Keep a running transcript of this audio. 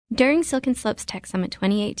During Silk and Slopes Tech Summit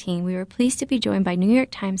 2018, we were pleased to be joined by New York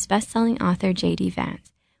Times bestselling author J.D.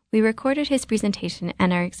 Vance. We recorded his presentation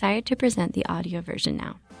and are excited to present the audio version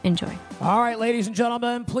now. Enjoy. All right, ladies and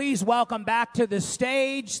gentlemen, please welcome back to the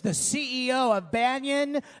stage the CEO of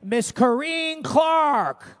Banyan, Miss Corrine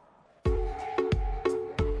Clark.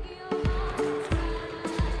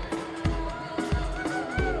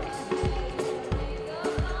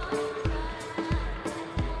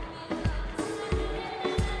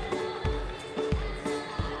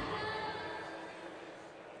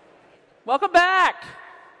 Welcome back.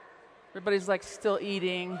 Everybody's like still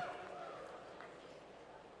eating.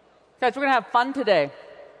 Guys, we're going to have fun today.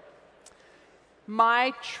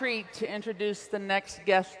 My treat to introduce the next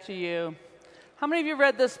guest to you. How many of you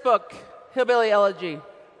read this book, Hillbilly Elegy?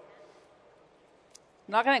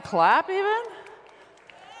 Not going to clap even?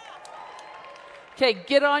 Okay,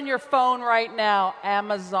 get on your phone right now,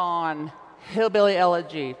 Amazon, Hillbilly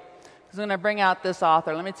Elegy. I'm going to bring out this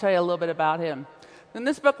author. Let me tell you a little bit about him. In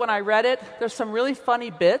this book, when I read it, there's some really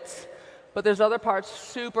funny bits, but there's other parts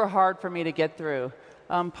super hard for me to get through.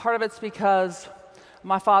 Part of it's because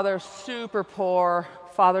my father's super poor.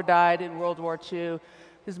 Father died in World War II.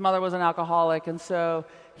 His mother was an alcoholic, and so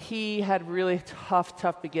he had really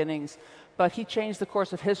tough beginnings. But he changed the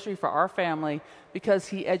course of history for our family because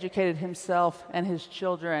he educated himself and his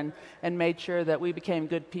children and made sure that we became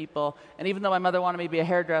good people. And even though my mother wanted me to be a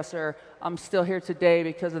hairdresser, I'm still here today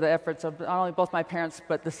because of the efforts of not only both my parents,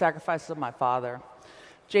 but the sacrifices of my father.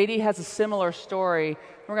 JD has a similar story.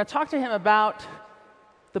 We're going to talk to him about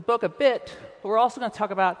the book a bit, but we're also going to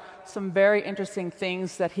talk about some very interesting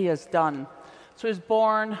things that he has done. So he was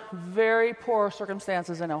born very poor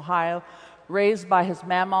circumstances in Ohio, raised by his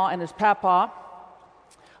mama and his papa,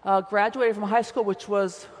 graduated from high school, which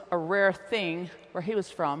was a rare thing where he was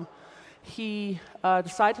from. He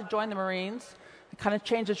decided to join the Marines. It kind of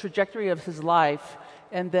changed the trajectory of his life.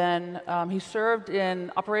 And then he served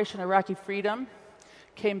in Operation Iraqi Freedom,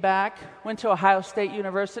 came back, went to Ohio State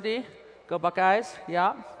University. Go Buckeyes,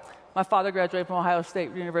 yeah. My father graduated from Ohio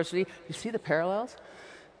State University. You see the parallels?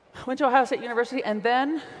 Went to Ohio State University and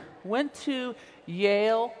then went to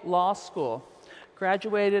Yale Law School.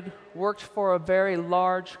 Graduated, worked for a very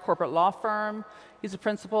large corporate law firm. He's a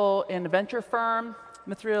principal in a venture firm,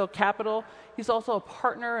 Material Capital. He's also a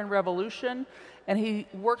partner in Revolution, and he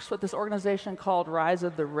works with this organization called Rise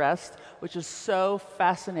of the Rest, which is so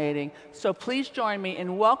fascinating. So please join me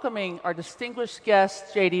in welcoming our distinguished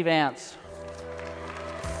guest, J.D. Vance.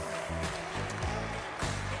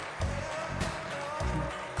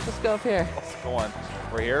 Let's go up here. Let's go on.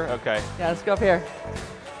 We're here? Okay. Yeah, let's go up here.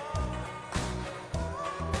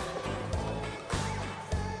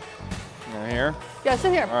 You're here? Yeah,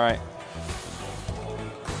 sit here. All right.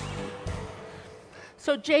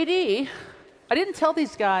 So JD, I didn't tell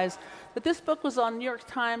these guys that this book was on New York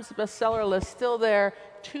Times bestseller list, still there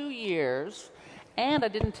 2 years. And I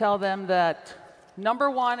didn't tell them that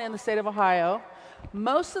 #1 in the state of Ohio.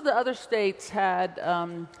 Most of the other states had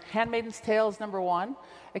Handmaid's Tale #1,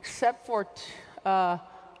 except for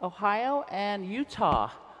Ohio and Utah.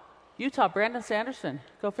 Brandon Sanderson,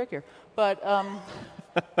 go figure. But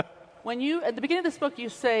when you, at the beginning of this book, you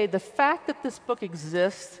say, the fact that this book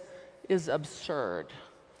exists is absurd.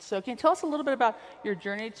 So can you tell us a little bit about your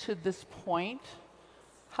journey to this point,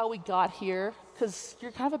 how we got here? Because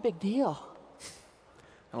you're kind of a big deal.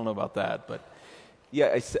 I don't know about that, but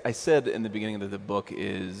yeah, I said in the beginning that the book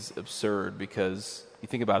is absurd because you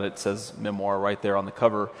think about it, it says memoir right there on the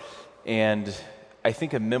cover. And I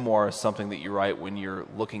think a memoir is something that you write when you're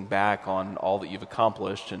looking back on all that you've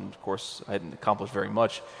accomplished. And of course, I hadn't accomplished very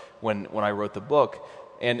much when I wrote the book.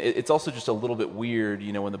 And it's also just a little bit weird,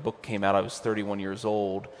 you know, when the book came out, I was 31 years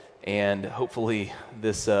old, and hopefully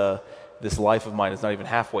this life of mine is not even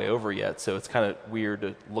halfway over yet. So it's kind of weird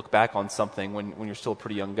to look back on something when you're still a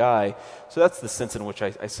pretty young guy. So that's the sense in which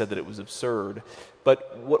I said that it was absurd.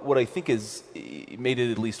 But what I think made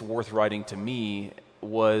it at least worth writing to me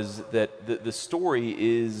was that the story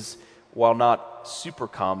is, while not super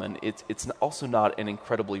common, it's also not an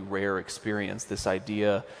incredibly rare experience. This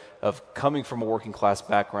idea of coming from a working class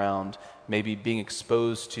background, maybe being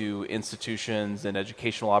exposed to institutions and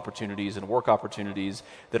educational opportunities and work opportunities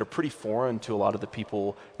that are pretty foreign to a lot of the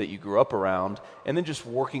people that you grew up around, and then just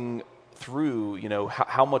working through, you know,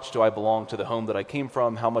 how much do I belong to the home that I came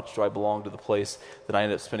from, how much do I belong to the place that I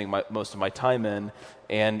ended up spending most of my time in,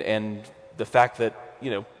 and the fact that,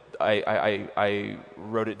 you know, I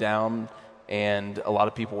wrote it down, and a lot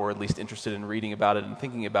of people were at least interested in reading about it and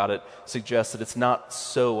thinking about it, suggests that it's not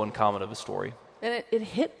so uncommon of a story. And it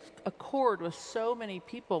hit a chord with so many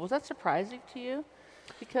people. Was that surprising to you?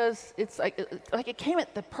 Because it's like it came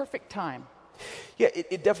at the perfect time. Yeah,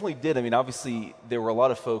 it definitely did. I mean, obviously, there were a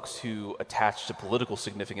lot of folks who attached a political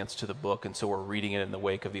significance to the book, and so were reading it in the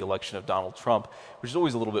wake of the election of Donald Trump, which is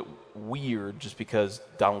always a little bit weird just because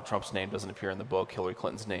Donald Trump's name doesn't appear in the book, Hillary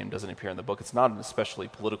Clinton's name doesn't appear in the book. It's not an especially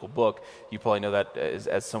political book. You probably know that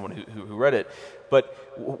as someone who read it. But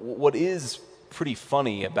what is pretty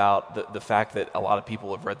funny about the fact that a lot of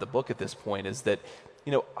people have read the book at this point is that,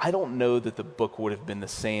 you know, I don't know that the book would have been the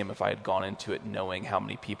same if I had gone into it knowing how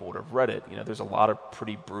many people would have read it. You know, there's a lot of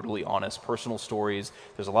pretty brutally honest personal stories.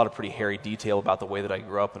 There's a lot of pretty hairy detail about the way that I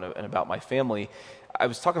grew up and about my family. I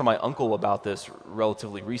was talking to my uncle about this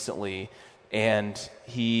relatively recently, and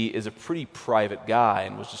he is a pretty private guy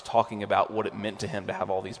and was just talking about what it meant to him to have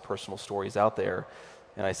all these personal stories out there.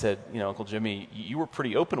 And I said, you know, Uncle Jimmy, you were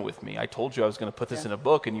pretty open with me. I told you I was going to put this in a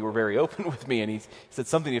book, and you were very open with me. And he said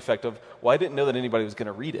something to the effect of, well, I didn't know that anybody was going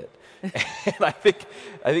to read it. And I think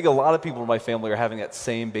a lot of people in my family are having that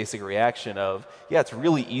same basic reaction of, yeah, it's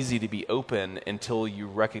really easy to be open until you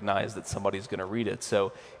recognize that somebody's going to read it.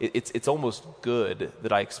 So it's almost good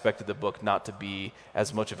that I expected the book not to be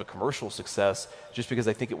as much of a commercial success, just because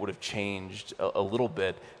I think it would have changed a little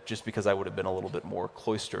bit, just because I would have been a little bit more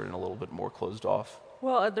cloistered and a little bit more closed off.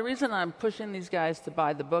 Well, the reason I'm pushing these guys to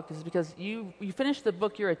buy the book is because you finish the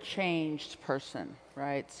book, you're a changed person,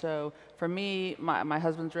 right? So for me, my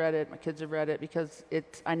husband's read it, my kids have read it, because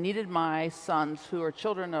I needed my sons, who are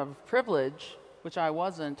children of privilege, which I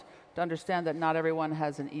wasn't, to understand that not everyone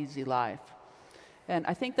has an easy life. And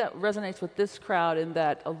I think that resonates with this crowd in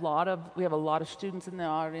that we have a lot of students in the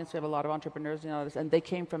audience, we have a lot of entrepreneurs in the audience, and they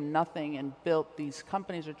came from nothing and built these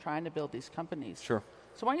companies, or trying to build these companies. Sure.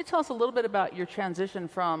 So why don't you tell us a little bit about your transition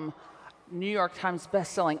from New York Times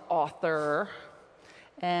bestselling author,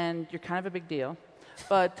 and you're kind of a big deal,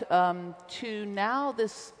 but to now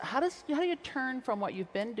this, how do you turn from what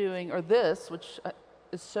you've been doing, or this, which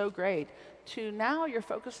is so great, to now you're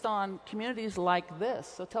focused on communities like this.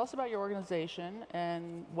 So tell us about your organization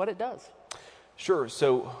and what it does. Sure.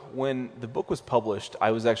 So when the book was published,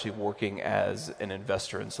 I was actually working as an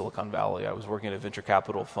investor in Silicon Valley. I was working at a venture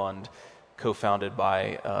capital fund co-founded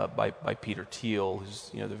by Peter Thiel, who's,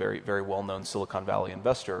 you know, the very, very well-known Silicon Valley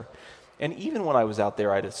investor. And even when I was out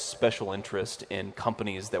there, I had a special interest in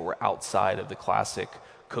companies that were outside of the classic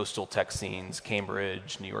coastal tech scenes,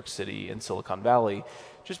 Cambridge, New York City, and Silicon Valley,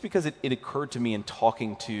 just because it occurred to me in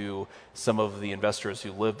talking to some of the investors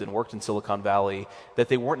who lived and worked in Silicon Valley that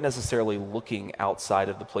they weren't necessarily looking outside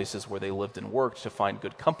of the places where they lived and worked to find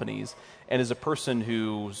good companies. And as a person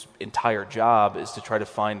whose entire job is to try to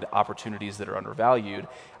find opportunities that are undervalued,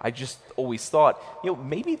 I just always thought, you know,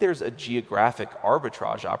 maybe there's a geographic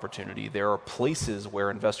arbitrage opportunity. There are places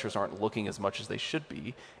where investors aren't looking as much as they should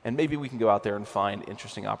be, and maybe we can go out there and find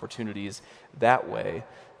interesting opportunities that way.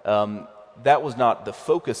 That was not the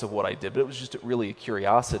focus of what I did, but it was just really a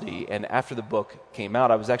curiosity. And after the book came out,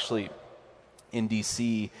 I was actually in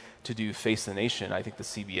D.C. to do Face the Nation, I think the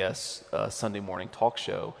CBS Sunday morning talk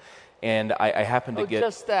show. And I happened to get...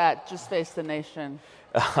 just Face the Nation.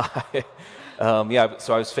 Yeah,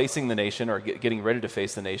 so I was facing the nation, or getting ready to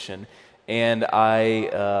face the nation, and I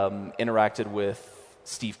interacted with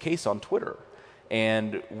Steve Case on Twitter.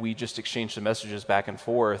 And we just exchanged some messages back and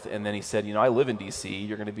forth, and then he said, you know, I live in D.C.,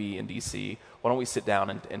 you're going to be in D.C., why don't we sit down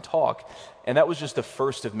and talk? And that was just the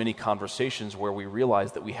first of many conversations where we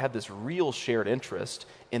realized that we had this real shared interest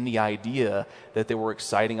in the idea that there were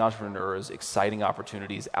exciting entrepreneurs, exciting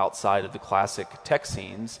opportunities outside of the classic tech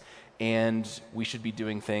scenes, and we should be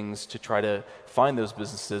doing things to try to find those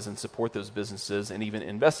businesses and support those businesses and even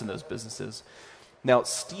invest in those businesses. Now,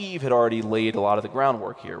 Steve had already laid a lot of the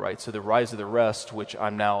groundwork here, right? So the Rise of the Rest, which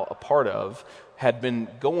I'm now a part of, had been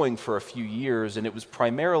going for a few years, and it was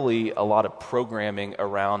primarily a lot of programming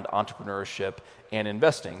around entrepreneurship and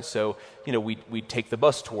investing. So, you know, we'd take the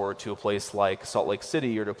bus tour to a place like Salt Lake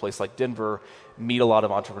City or to a place like Denver, meet a lot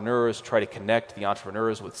of entrepreneurs, try to connect the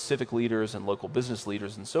entrepreneurs with civic leaders and local business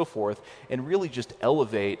leaders and so forth, and really just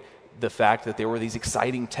elevate the fact that there were these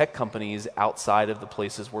exciting tech companies outside of the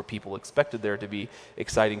places where people expected there to be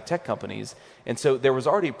exciting tech companies. And so there was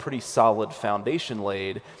already a pretty solid foundation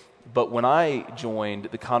laid. But when I joined,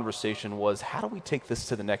 the conversation was, how do we take this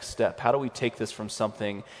to the next step? How do we take this from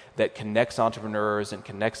something that connects entrepreneurs and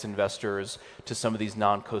connects investors to some of these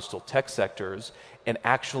non-coastal tech sectors and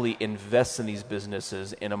actually invest in these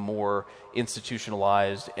businesses in a more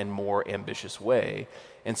institutionalized and more ambitious way?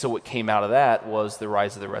 And so what came out of that was the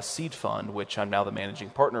Rise of the Rest Seed Fund, which I'm now the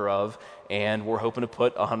managing partner of, and we're hoping to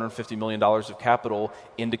put $150 million of capital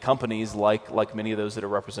into companies like many of those that are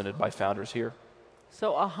represented by founders here.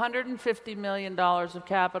 So $150 million of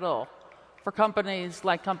capital. for companies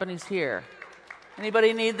like companies here?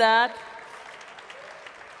 Anybody need that?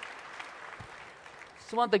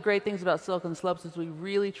 So one of the great things about Silicon Slopes is we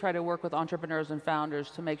really try to work with entrepreneurs and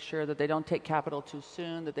founders to make sure that they don't take capital too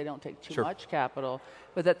soon, that they don't take too much capital,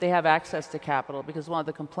 but that they have access to capital. Because one of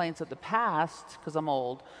the complaints of the past, because I'm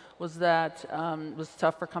old, was that it was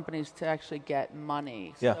tough for companies to actually get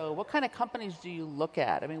money. Yeah. So what kind of companies do you look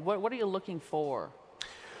at? I mean, what are you looking for?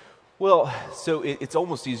 Well, so it's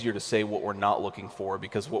almost easier to say what we're not looking for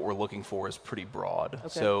because what we're looking for is pretty broad. Okay.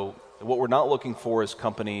 So what we're not looking for is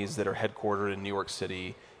companies that are headquartered in New York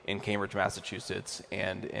City, in Cambridge, Massachusetts,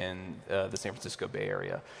 and in the San Francisco Bay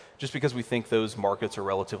Area. Just because we think those markets are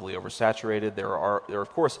relatively oversaturated. There are of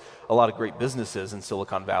course, a lot of great businesses in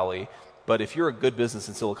Silicon Valley, but if you're a good business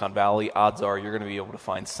in Silicon Valley, odds are you're going to be able to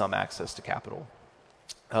find some access to capital.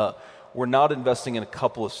 We're not investing in a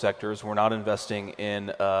couple of sectors. We're not investing in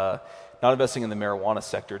the marijuana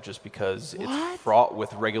sector just because it's fraught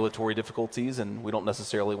with regulatory difficulties, and we don't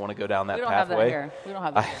necessarily want to go down that pathway. We don't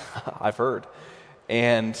have that here. I've heard.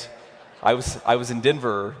 And I was in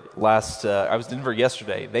Denver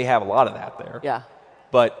yesterday. They have a lot of that there. Yeah.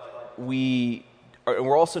 But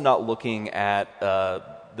we're also not looking at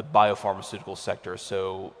the biopharmaceutical sector.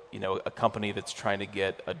 So, a company that's trying to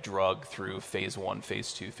get a drug through phase 1,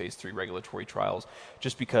 phase 2, phase 3 regulatory trials,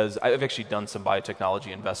 just because I've actually done some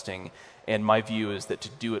biotechnology investing, and my view is that to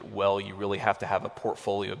do it well, you really have to have a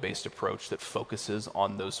portfolio-based approach that focuses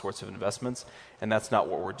on those sorts of investments, and that's not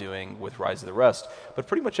what we're doing with Rise of the Rest. But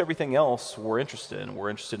pretty much everything else we're interested in. We're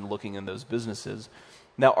interested in looking in those businesses.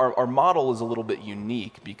 Now, our model is a little bit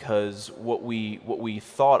unique because what we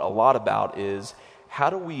thought a lot about is how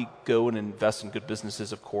do we go and invest in good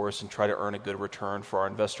businesses, of course, and try to earn a good return for our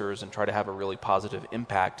investors and try to have a really positive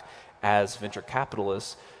impact as venture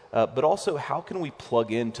capitalists, but also how can we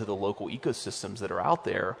plug into the local ecosystems that are out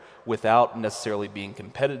there without necessarily being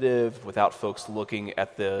competitive, without folks looking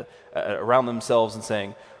at around themselves and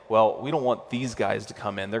saying, well, we don't want these guys to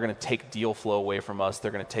come in. They're going to take deal flow away from us.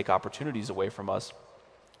 They're going to take opportunities away from us.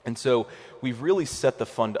 And so we've really set the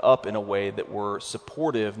fund up in a way that we're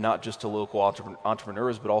supportive not just to local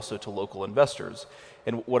entrepreneurs, but also to local investors.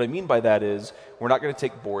 And what I mean by that is we're not going to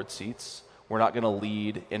take board seats. We're not going to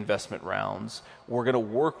lead investment rounds. We're going to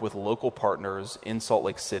work with local partners in Salt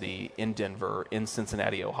Lake City, in Denver, in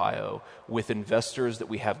Cincinnati, Ohio, with investors that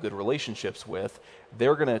we have good relationships with.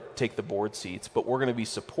 They're going to take the board seats, but we're going to be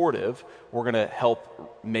supportive. We're going to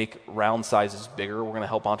help make round sizes bigger. We're going to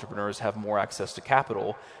help entrepreneurs have more access to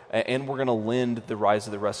capital, and we're going to lend the Rise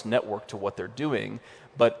of the Rest network to what they're doing.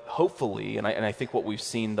 But hopefully, and I think what we've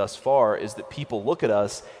seen thus far is that people look at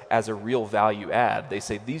us as a real value add. They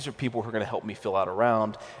say, these are people who are going to help me fill out a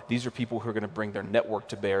round. These are people who are going to bring their network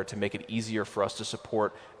to bear to make it easier for us to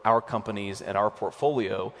support our companies and our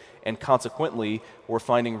portfolio. And consequently, we're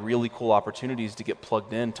finding really cool opportunities to get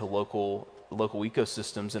plugged into local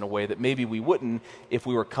ecosystems in a way that maybe we wouldn't if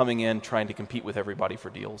we were coming in trying to compete with everybody for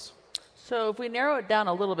deals. So if we narrow it down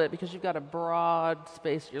a little bit, because you've got a broad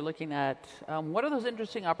space you're looking at, what are those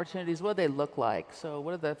opportunities? What do they look like? So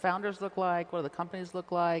what do the founders look like? What do the companies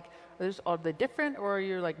look like? Are they different, or are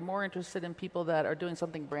you more interested in people that are doing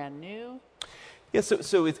something brand new? Yeah,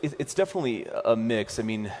 so it's definitely a mix. I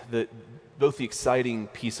mean, both the exciting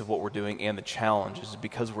piece of what we're doing and the challenge is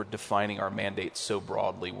because we're defining our mandate so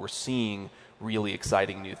broadly. We're seeing really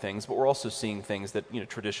exciting new things, but we're also seeing things that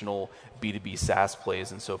traditional B2B SaaS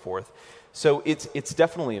plays and so forth. So it's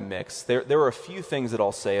definitely a mix. There are a few things that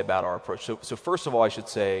I'll say about our approach. So first of all, I should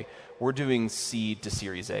say we're doing seed to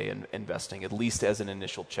Series A investing, at least as an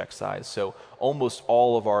initial check size. So almost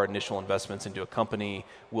all of our initial investments into a company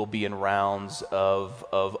will be in rounds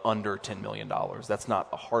of under $10 million. That's not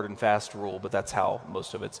a hard and fast rule, but that's how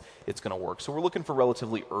most of it's going to work. So we're looking for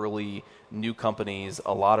relatively early new companies,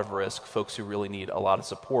 a lot of risk, folks who really need a lot of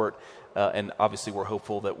support, and obviously we're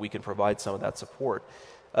hopeful that we can provide some of that support.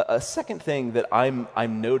 A second thing that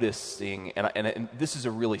I'm noticing, and this is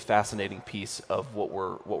a really fascinating piece of what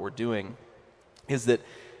we're doing, is that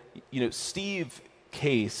Steve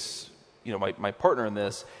Case, my partner in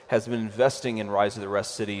this, has been investing in Rise of the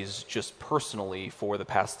Rest cities just personally for the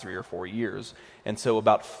past 3 or 4 years, and so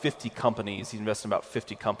about 50 companies. He invested in about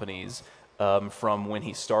 50 companies from when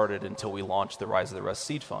he started until we launched the Rise of the Rest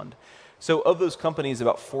seed fund. So of those companies,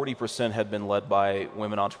 about 40% had been led by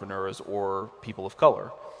women entrepreneurs or people of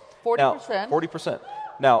color. 40%? 40%.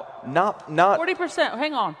 Now, not 40%,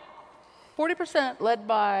 hang on. 40% led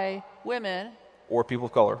by women. Or people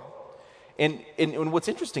of color. And what's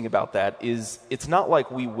interesting about that is it's not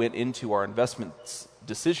like we went into our investment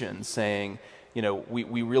decisions saying,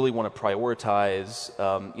 we really want to prioritize,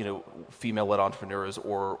 female-led entrepreneurs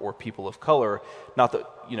or people of color. Not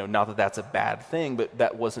that that's a bad thing, but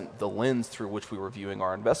that wasn't the lens through which we were viewing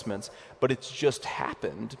our investments. But it's just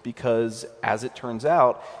happened because, as it turns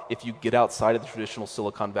out, if you get outside of the traditional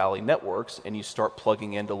Silicon Valley networks and you start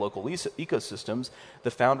plugging into local ecosystems,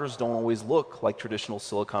 the founders don't always look like traditional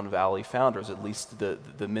Silicon Valley founders, at least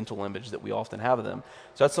the mental image that we often have of them.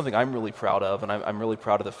 So that's something I'm really proud of, and I'm really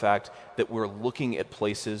proud of the fact that we're looking at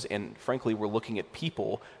places, and frankly, we're looking at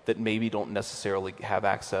people that maybe don't necessarily have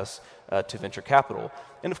access to venture capital.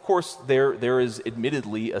 And of course, there is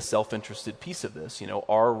admittedly a self-interested piece of this.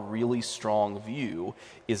 Our really strong view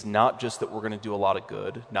is not just that we're going to do a lot of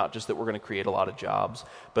good, not just that we're going to create a lot of jobs,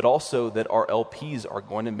 but also that our LPs are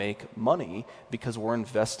going to make money because we're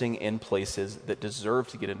investing in places that deserve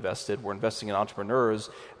to get invested. We're investing in entrepreneurs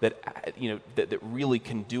that really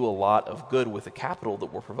can do a lot of good with the capital that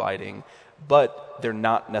we're providing, but they're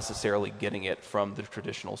not necessarily getting it from the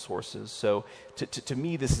traditional sources. So to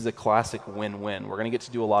me, this is a classic win-win. We're going to get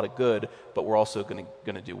to do a lot of good, but we're also going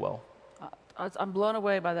to do well. I'm blown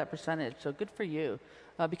away by that percentage, so good for you.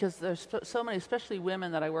 Because there's so many, especially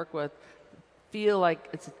women that I work with, feel like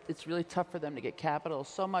it's really tough for them to get capital,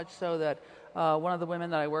 so much so that one of the women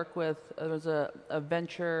that I work with, there was a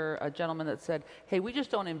gentleman that said, hey, we just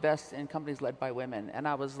don't invest in companies led by women. And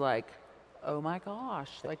I was like, oh my gosh,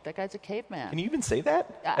 like that guy's a caveman. Can you even say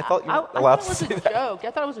that? I thought you were allowed to say that. I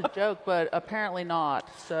thought it was a joke, but apparently not.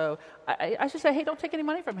 So I should say, hey, don't take any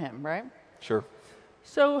money from him, right? Sure.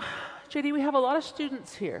 So, JD, we have a lot of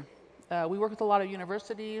students here. We work with a lot of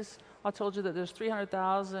universities. I told you that there's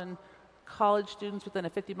 300,000 college students within a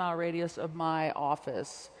 50-mile radius of my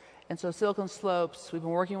office. And so Silicon Slopes, we've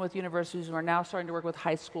been working with universities, and we're now starting to work with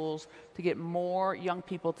high schools to get more young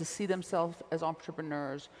people to see themselves as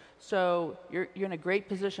entrepreneurs. So you're in a great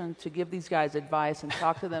position to give these guys advice and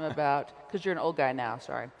talk to them about, because you're an old guy now,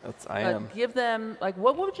 sorry. I am. Give them,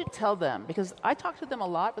 what would you tell them? Because I talk to them a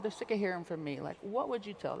lot, but they're sick of hearing from me. What would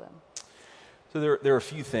you tell them? So there are a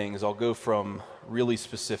few things. I'll go from really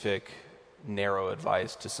specific, narrow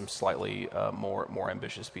advice to some slightly more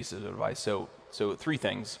ambitious pieces of advice. So 3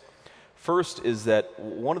 things. First is that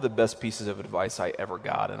one of the best pieces of advice I ever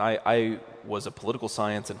got, and I was a political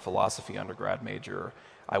science and philosophy undergrad major.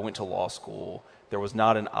 I went to law school. There was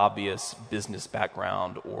not an obvious business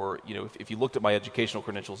background, or if you looked at my educational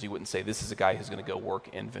credentials, you wouldn't say this is a guy who's going to go work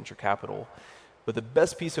in venture capital. But the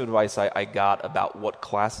best piece of advice I got about what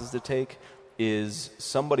classes to take is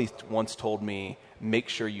somebody once told me, make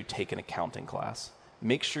sure you take an accounting class.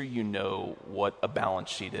 Make sure you know what a balance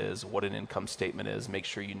sheet is, what an income statement is. Make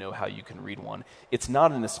sure you know how you can read one. It's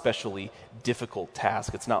not an especially difficult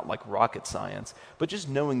task. It's not like rocket science. But just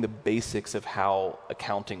knowing the basics of how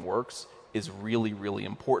accounting works is really, really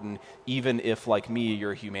important, even if, like me,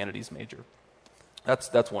 you're a humanities major.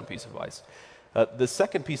 That's one piece of advice. The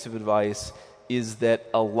second piece of advice is that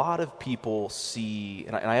a lot of people see,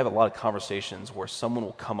 and I have a lot of conversations where someone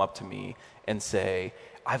will come up to me and say,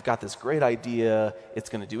 I've got this great idea, it's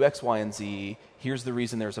going to do X, Y, and Z, here's the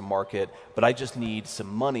reason there's a market, but I just need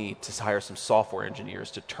some money to hire some software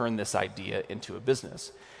engineers to turn this idea into a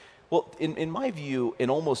business. Well, in my view,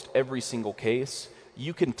 in almost every single case,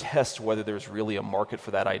 you can test whether there's really a market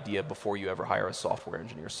for that idea before you ever hire a software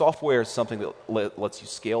engineer. Software is something that lets you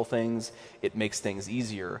scale things, it makes things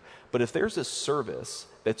easier, but if there's a service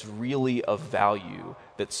that's really of value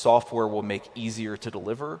that software will make easier to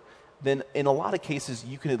deliver, then in a lot of cases,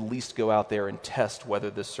 you can at least go out there and test whether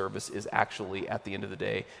this service is actually, at the end of the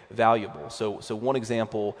day, valuable. So one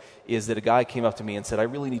example is that a guy came up to me and said, I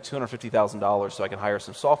really need $250,000 so I can hire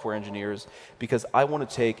some software engineers because I want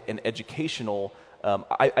to take an educational,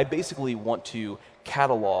 I basically want to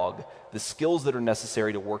catalog the skills that are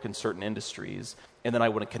necessary to work in certain industries, and then I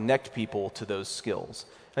want to connect people to those skills.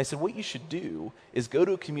 And I said, what you should do is go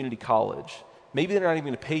to a community college. Maybe they're not even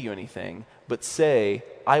going to pay you anything, but say,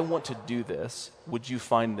 I want to do this. Would you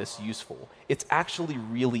find this useful? It's actually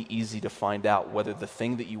really easy to find out whether the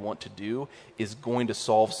thing that you want to do is going to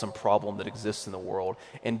solve some problem that exists in the world.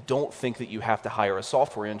 And don't think that you have to hire a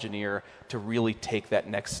software engineer to really take that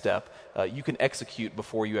next step. You can execute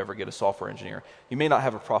before you ever get a software engineer. You may not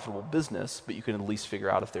have a profitable business, but you can at least figure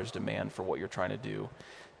out if there's demand for what you're trying to do.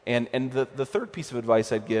 And the third piece of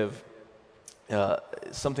advice I'd give,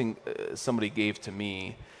 something somebody gave to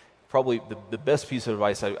me, probably the best piece of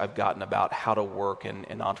advice I've gotten about how to work in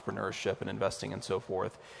entrepreneurship and investing and so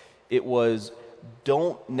forth, it was,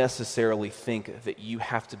 don't necessarily think that you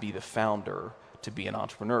have to be the founder to be an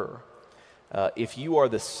entrepreneur. If you are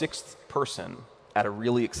the 6th person at a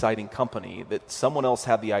really exciting company that someone else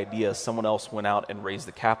had the idea, someone else went out and raised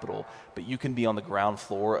the capital, but you can be on the ground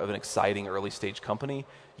floor of an exciting early stage company,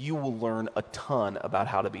 you will learn a ton about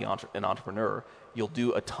how to be an entrepreneur. You'll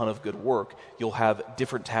do a ton of good work. You'll have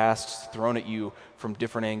different tasks thrown at you from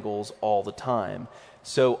different angles all the time.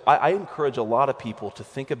 So I encourage a lot of people to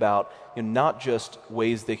think about not just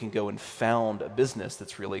ways they can go and found a business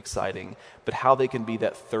that's really exciting, but how they can be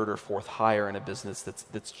that third or fourth hire in a business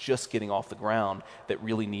that's just getting off the ground that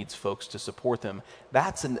really needs folks to support them.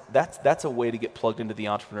 That's a way to get plugged into the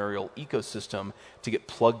entrepreneurial ecosystem, to get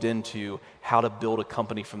plugged into how to build a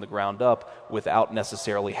company from the ground up without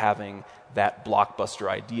necessarily having that blockbuster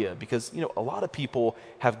idea. Because a lot of people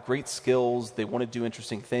have great skills, they want to do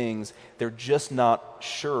interesting things, they're just not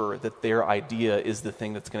sure that their idea is the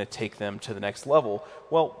thing that's going to take them to the next level.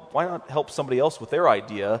 Well, why not help somebody else with their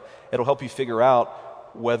idea? It'll help you figure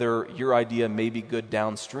out whether your idea may be good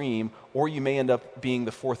downstream, or you may end up being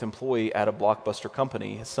the fourth employee at a blockbuster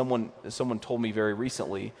company. Someone told me very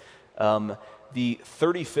recently, the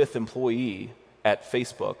 35th employee at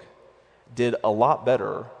Facebook did a lot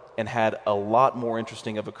better and had a lot more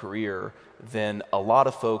interesting of a career than a lot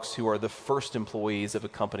of folks who are the first employees of a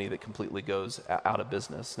company that completely goes out of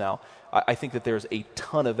business. Now, I think that there's a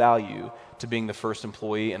ton of value to being the first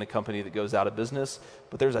employee in a company that goes out of business,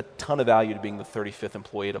 but there's a ton of value to being the 35th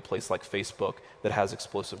employee at a place like Facebook that has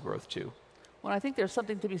explosive growth too. Well, I think there's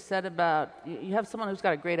something to be said about, you have someone who's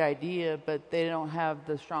got a great idea, but they don't have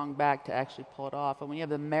the strong back to actually pull it off. And when you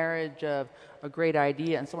have the marriage of a great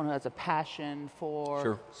idea and someone who has a passion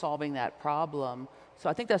for solving that problem, so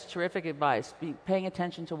I think that's terrific advice. Paying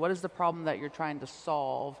attention to what is the problem that you're trying to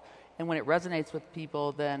solve, and when it resonates with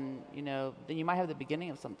people, then you might have the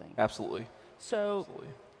beginning of something. Absolutely. So,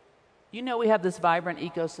 we have this vibrant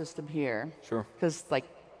ecosystem here. Sure. Because,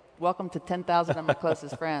 welcome to 10,000 of my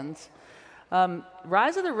closest friends.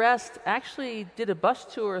 Rise of the Rest actually did a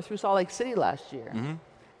bus tour through Salt Lake City last year. Mm-hmm.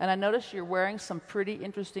 And I noticed you're wearing some pretty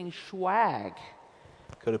interesting swag.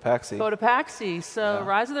 Cotopaxi. Cotopaxi. So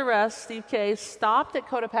Rise of the Rest, Steve Case, stopped at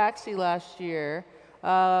Cotopaxi last year.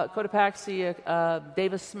 Cotopaxi,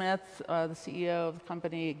 Davis Smith, the CEO of the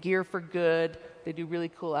company, Gear for Good. They do really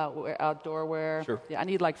cool outdoor wear. Sure. Yeah, I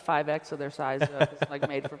need 5X of their size. It's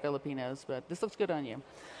made for Filipinos, but this looks good on you.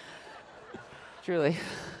 Truly.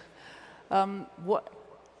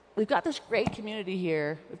 We've got this great community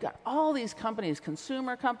here. We've got all these companies,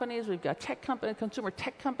 consumer companies. We've got consumer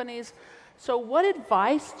tech companies. So what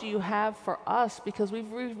advice do you have for us? Because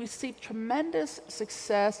we've received tremendous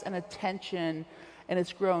success and attention, and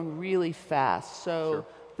it's grown really fast. So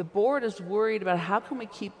the board is worried about how can we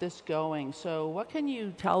keep this going. So what can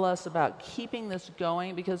you tell us about keeping this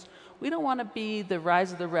going? Because we don't want to be the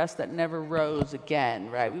Rise of the Rest that never rose again,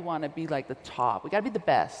 right? We want to be like the top. We got to be the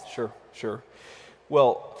best. Sure.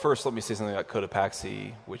 Well, first, let me say something about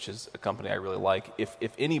Cotopaxi, which is a company I really like.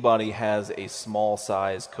 If anybody has a small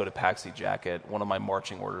size Cotopaxi jacket, one of my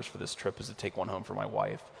marching orders for this trip is to take one home for my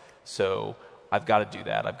wife. So I've got to do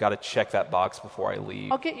that. I've got to check that box before I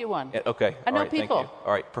leave. I'll get you one. Okay. I know all right, people. Thank you.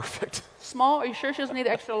 All right, perfect. Small? Are you sure she doesn't need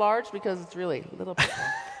extra large? Because it's really little people.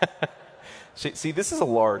 See, this is a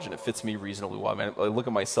large, and it fits me reasonably well. I look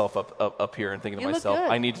at myself up here and thinking to myself,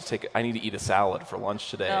 I need to eat a salad for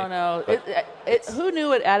lunch today. No. Who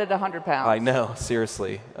knew it added 100 pounds? I know,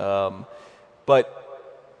 seriously. But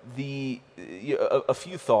a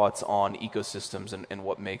few thoughts on ecosystems and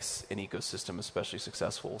what makes an ecosystem especially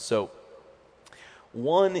successful. So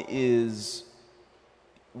one is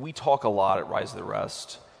we talk a lot at Rise of the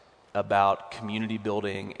Rest about community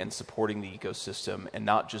building and supporting the ecosystem, and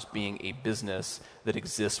not just being a business that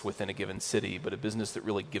exists within a given city, but a business that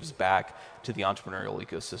really gives back to the entrepreneurial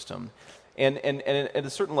ecosystem. And at a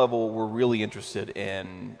certain level, we're really interested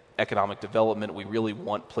in economic development. We really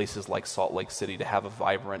want places like Salt Lake City to have a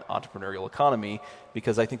vibrant entrepreneurial economy,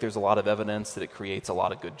 because I think there's a lot of evidence that it creates a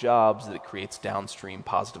lot of good jobs, that it creates downstream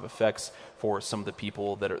positive effects for some of the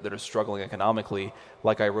people that are struggling economically,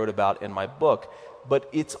 like I wrote about in my book. But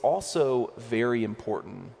it's also very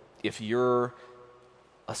important, if you're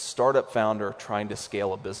a startup founder trying to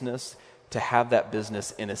scale a business, to have that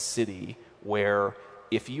business in a city where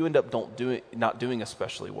if you end up not doing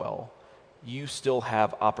especially well, you still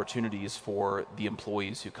have opportunities for the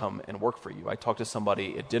employees who come and work for you. I talked to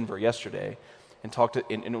somebody at Denver yesterday,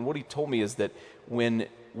 and what he told me is that when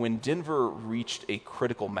Denver reached a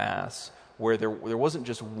critical mass, where there wasn't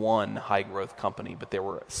just one high-growth company, but there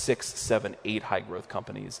were 6, 7, 8 high-growth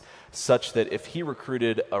companies, such that if he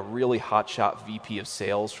recruited a really hotshot VP of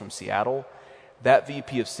sales from Seattle, that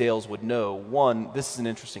VP of sales would know, one, this is an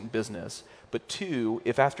interesting business, But two,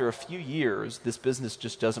 if after a few years this business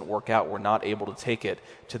just doesn't work out, we're not able to take it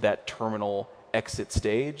to that terminal exit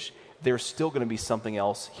stage, there's still going to be something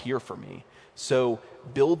else here for me. So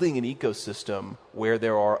building an ecosystem where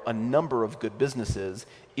there are a number of good businesses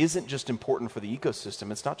isn't just important for the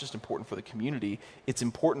ecosystem. It's not just important for the community. It's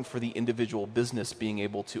important for the individual business being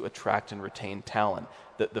able to attract and retain talent.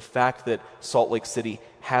 The fact that Salt Lake City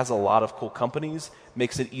has a lot of cool companies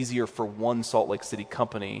makes it easier for one Salt Lake City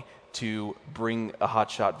company to bring a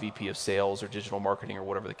hotshot VP of sales or digital marketing or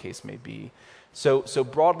whatever the case may be. So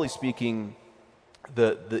broadly speaking,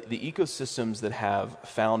 the ecosystems that have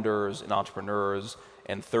founders and entrepreneurs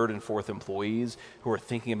and third and fourth employees who are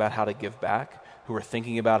thinking about how to give back, who are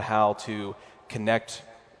thinking about how to connect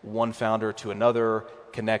one founder to another,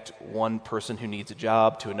 connect one person who needs a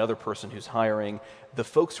job to another person who's hiring, the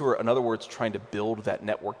folks who are, in other words, trying to build that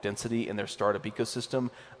network density in their startup ecosystem,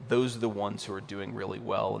 those are the ones who are doing really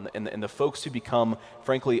well. And the folks who become,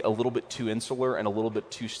 frankly, a little bit too insular and a little bit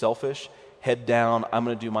too selfish, head down, I'm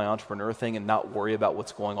going to do my entrepreneur thing and not worry about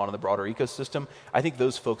what's going on in the broader ecosystem, I think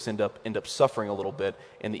those folks end up suffering a little bit,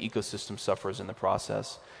 and the ecosystem suffers in the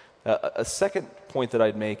process. A second point that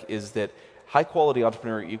I'd make is that high-quality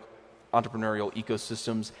entrepreneurial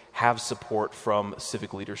ecosystems have support from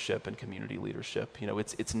civic leadership and community leadership. You know,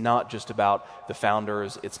 it's not just about the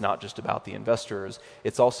founders, it's not just about the investors,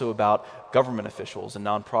 it's also about government officials and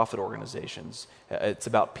nonprofit organizations. It's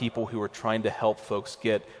about people who are trying to help folks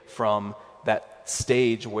get from that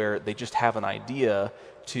stage where they just have an idea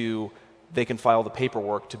to they can file the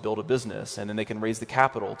paperwork to build a business, and then they can raise the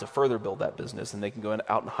capital to further build that business, and they can go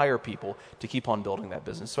out and hire people to keep on building that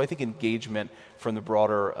business. So I think engagement from the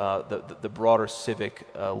broader the broader civic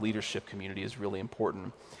leadership community is really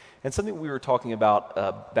important. And something we were talking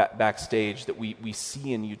about backstage that we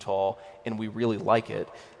see in Utah, and we really like it,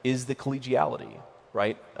 is the collegiality,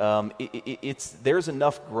 right? There's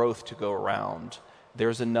enough growth to go around.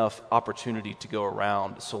 There's enough opportunity to go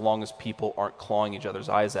around so long as people aren't clawing each other's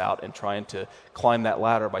eyes out and trying to climb that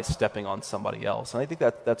ladder by stepping on somebody else. And I think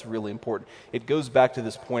that's really important. It goes back to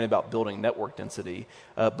this point about building network density,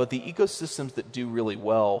 but the ecosystems that do really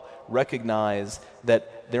well recognize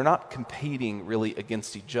that they're not competing really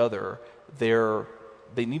against each other.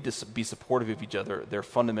 They need to be supportive of each other. They're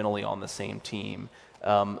fundamentally on the same team.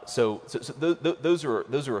 So those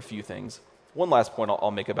are a few things. One last point I'll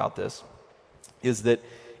make about this is that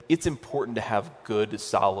it's important to have good,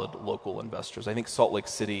 solid local investors. I think Salt Lake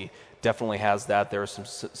City definitely has that. There are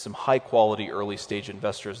some high-quality early-stage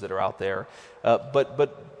investors that are out there,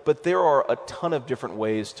 but there are a ton of different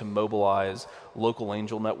ways to mobilize local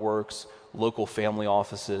angel networks, local family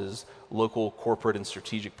offices, local corporate and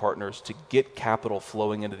strategic partners to get capital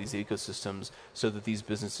flowing into these ecosystems so that these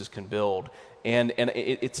businesses can build. And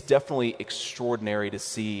it's definitely extraordinary to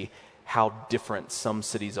see how different some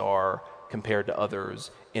cities are compared to others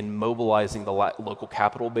in mobilizing the local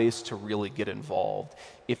capital base to really get involved.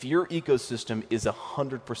 If your ecosystem is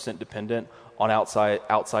 100% dependent on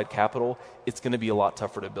outside capital, it's going to be a lot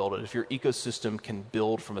tougher to build it. If your ecosystem can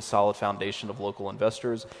build from a solid foundation of local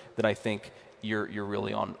investors, then I think you're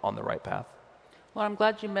really on the right path. Well, I'm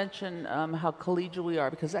glad you mentioned how collegial we are,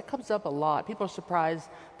 because that comes up a lot. People are surprised,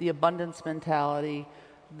 the abundance mentality.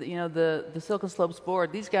 The Silicon Slopes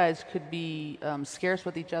board, these guys could be scarce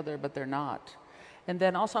with each other, but they're not. And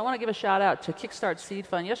then also I want to give a shout out to Kickstart Seed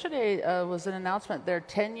Fund. Yesterday was an announcement, their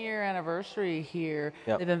 10-year anniversary here.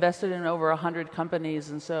 Yep. They've invested in over 100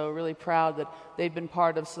 companies, and so really proud that they've been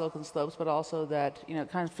part of Silicon Slopes, but also that it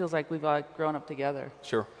kind of feels like we've grown up together.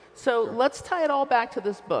 Sure. So let's tie it all back to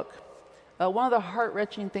this book. One of the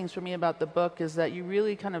heart-wrenching things for me about the book is that you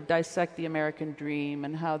really kind of dissect the American dream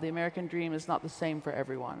and how the American dream is not the same for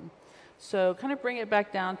everyone. So kind of bring it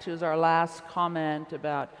back down to as our last comment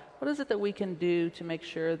about what is it that we can do to make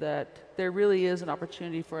sure that there really is an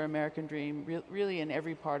opportunity for an American dream really in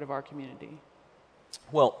every part of our community?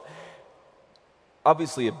 Well,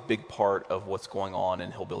 obviously a big part of what's going on in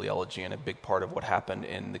Hillbilly Elegy and a big part of what happened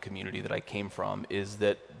in the community that I came from is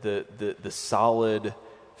that the solid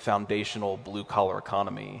foundational blue-collar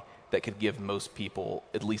economy that could give most people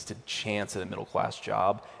at least a chance at a middle-class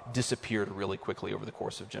job disappeared really quickly over the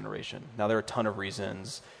course of a generation. Now, there are a ton of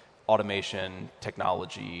reasons, automation,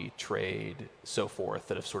 technology, trade, so forth,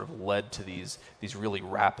 that have sort of led to these really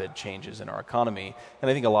rapid changes in our economy. And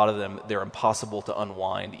I think a lot of them, they're impossible to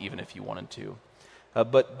unwind even if you wanted to.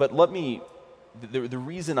 But let me... The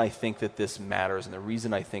reason I think that this matters and the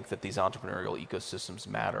reason I think that these entrepreneurial ecosystems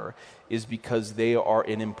matter is because they are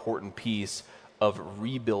an important piece of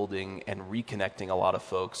rebuilding and reconnecting a lot of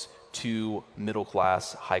folks to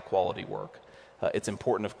middle-class, high-quality work. It's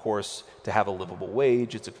important, of course, to have a livable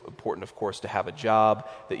wage. It's important, of course, to have a job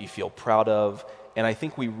that you feel proud of. And I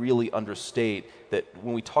think we really understate that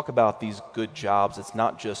when we talk about these good jobs, it's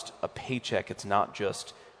not just a paycheck. It's not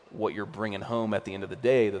just what you're bringing home at the end of the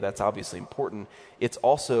day, though that's obviously important. It's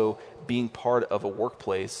also being part of a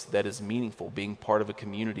workplace that is meaningful, being part of a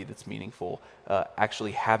community that's meaningful,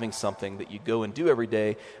 actually having something that you go and do every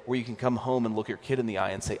day where you can come home and look your kid in the eye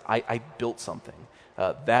and say, I built something.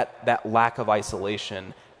 That lack of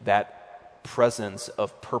isolation, that presence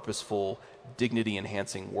of purposeful,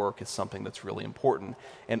 dignity-enhancing work is something that's really important.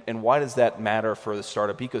 And why does that matter for the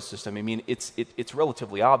startup ecosystem? I mean, it's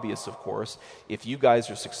relatively obvious, of course. If you guys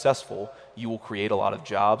are successful, you will create a lot of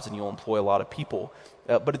jobs and you'll employ a lot of people.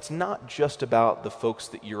 But it's not just about the folks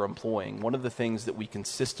that you're employing. One of the things that we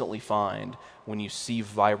consistently find when you see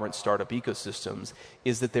vibrant startup ecosystems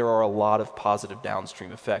is that there are a lot of positive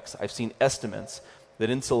downstream effects. I've seen estimates that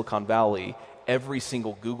in Silicon Valley, every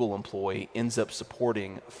single Google employee ends up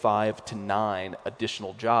supporting 5 to 9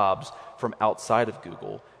 additional jobs from outside of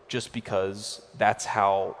Google, just because that's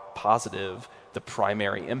how positive the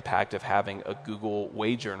primary impact of having a Google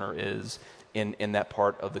wage earner is in that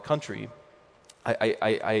part of the country.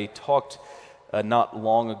 I talked not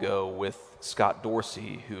long ago with Scott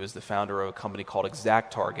Dorsey, who is the founder of a company called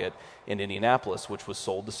ExactTarget in Indianapolis, which was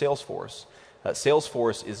sold to Salesforce.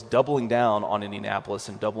 Salesforce is doubling down on Indianapolis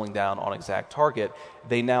and doubling down on ExactTarget.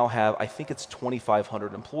 They now have, I think it's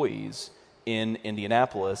 2,500 employees in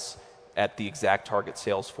Indianapolis at the ExactTarget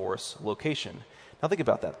Salesforce location. Now think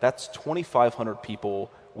about that. That's 2,500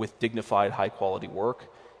 people with dignified, high-quality work.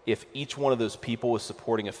 If each one of those people is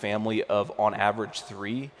supporting a family of, on average,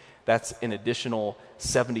 3, that's an additional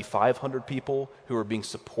 7,500 people who are being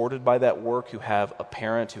supported by that work, who have a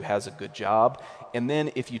parent who has a good job. And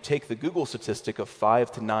then if you take the Google statistic of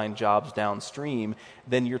 5 to 9 jobs downstream,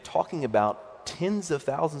 then you're talking about tens of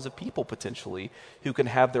thousands of people potentially who can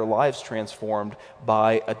have their lives transformed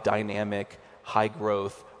by a dynamic,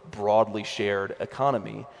 high-growth, broadly shared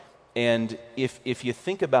economy. And if you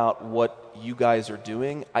think about what you guys are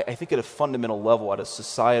doing, I think at a fundamental level, at a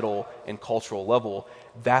societal and cultural level,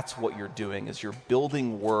 that's what you're doing, is you're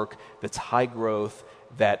building work that's high growth,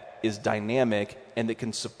 that is dynamic, and that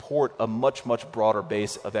can support a much, much broader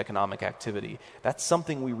base of economic activity. That's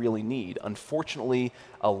something we really need. Unfortunately,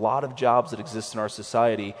 a lot of jobs that exist in our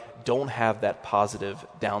society don't have that positive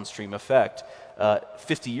downstream effect.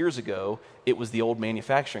 50 years ago, it was the old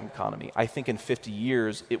manufacturing economy. I think in 50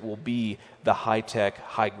 years, it will be the high-tech,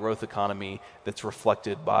 high-growth economy that's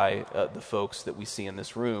reflected by the folks that we see in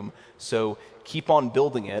this room. So keep on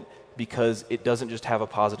building it, because it doesn't just have a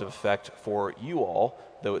positive effect for you all,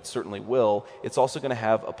 though it certainly will. It's also going to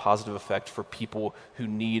have a positive effect for people who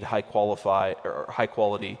need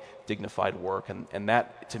high-quality, dignified work. And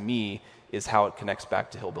that, to me, is how it connects back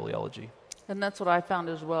to Hillbilly Elegy. And that's what I found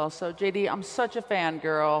as well. So, JD, I'm such a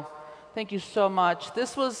fangirl. Thank you so much.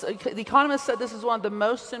 This was, The Economist said this is one of the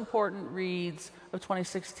most important reads of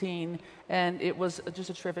 2016, and it was just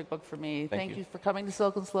a terrific book for me. Thank you for coming to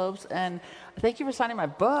Silicon Slopes, and thank you for signing my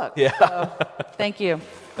book. Yeah. So, thank you.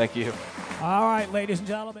 Thank you. All right, ladies and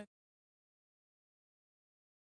gentlemen.